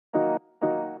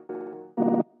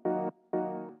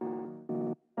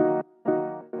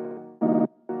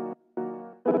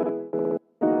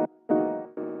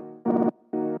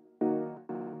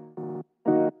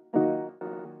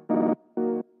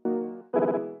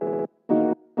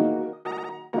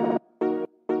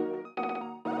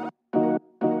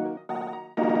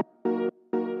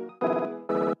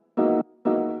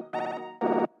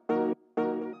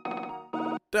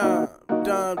Me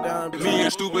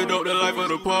and Stupid up the life of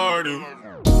the party.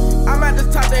 I'm at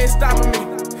the top, they ain't stopping me.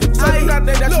 So do not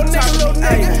think that you topping me.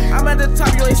 I'm at the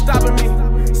top, you ain't stopping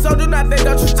me. So do not think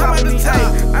that you topping me.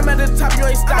 I'm at the top,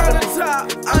 you ain't stopping me.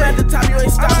 I'm at the top, you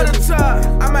ain't stopping me.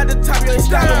 I'm at the top, you ain't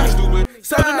stopping me.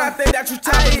 So do not think that you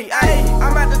topping me.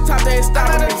 I'm at the top, they ain't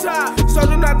stopping me. So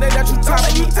do not think that you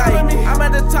topping me. I'm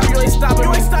at the top, you ain't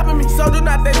stopping me. So do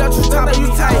not think that you topping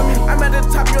me. I'm at the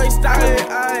top, you ain't stopping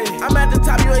me. I'm at the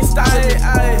top, you ain't stopping me.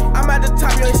 I'm at the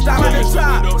top, you ain't stopping me.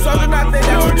 So do not think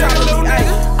that you topping me.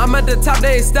 I'm at the top,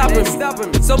 they ain't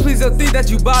stopping me. So please don't think that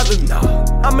you bother me.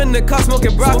 I'm in the car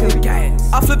smoking broccoli.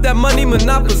 I flip that money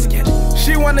Monopoly.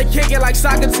 She wanna kick it like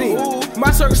soccer team.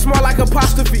 My circle small like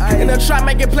apostrophe. In the trap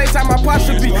making plays time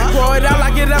apostrophe. Throw it out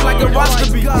like it up like a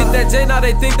roster beat. Hit that J, now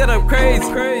they think that I'm crazy.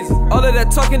 All of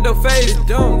that talking don't phase.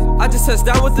 I just touched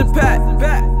down with the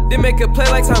pat. They make a play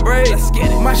like Tom Brady.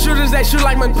 My shooters, they shoot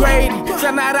like McGrady.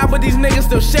 Turn night out, but these niggas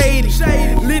still shady.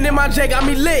 Leaning my J got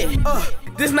me lit.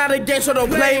 This not a game, so don't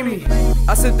play me.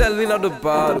 I sip that lean out the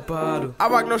bottle. I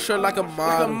rock no shirt like a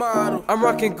model. I'm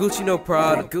rocking Gucci, no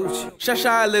Prada. Shasha,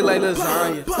 I look like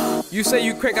lasagna. You say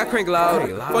you crank, I crank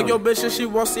louder. Fuck your bitch and she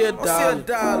won't see a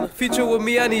dollar. Feature with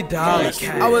me, I need dollars.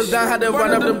 I was down, had to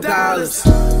run up them dollars.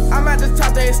 I'm at the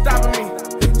top, they ain't stopping me.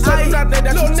 So do not think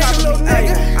that you topping me.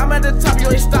 I'm at the top, you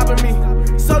ain't stopping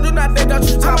me. So do not think that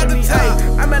you topping me.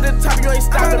 I'm at the top, you ain't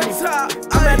stopping me.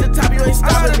 I'm at the top, you ain't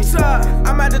stopping me.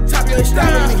 I'm at the top, you ain't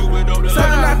stopping me. So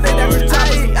do not think that you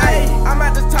topping me. I'm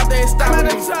at the top, they ain't stopping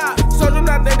me. So do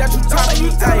not think that you topping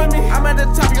me. I'm at the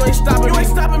top, you ain't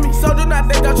stopping me. So do not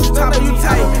think that you topping me.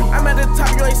 I'm at the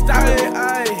top, you ain't stopping me.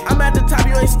 I'm at the top,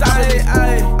 you ain't stopping me.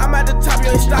 I'm at the top, you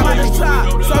ain't stopping me.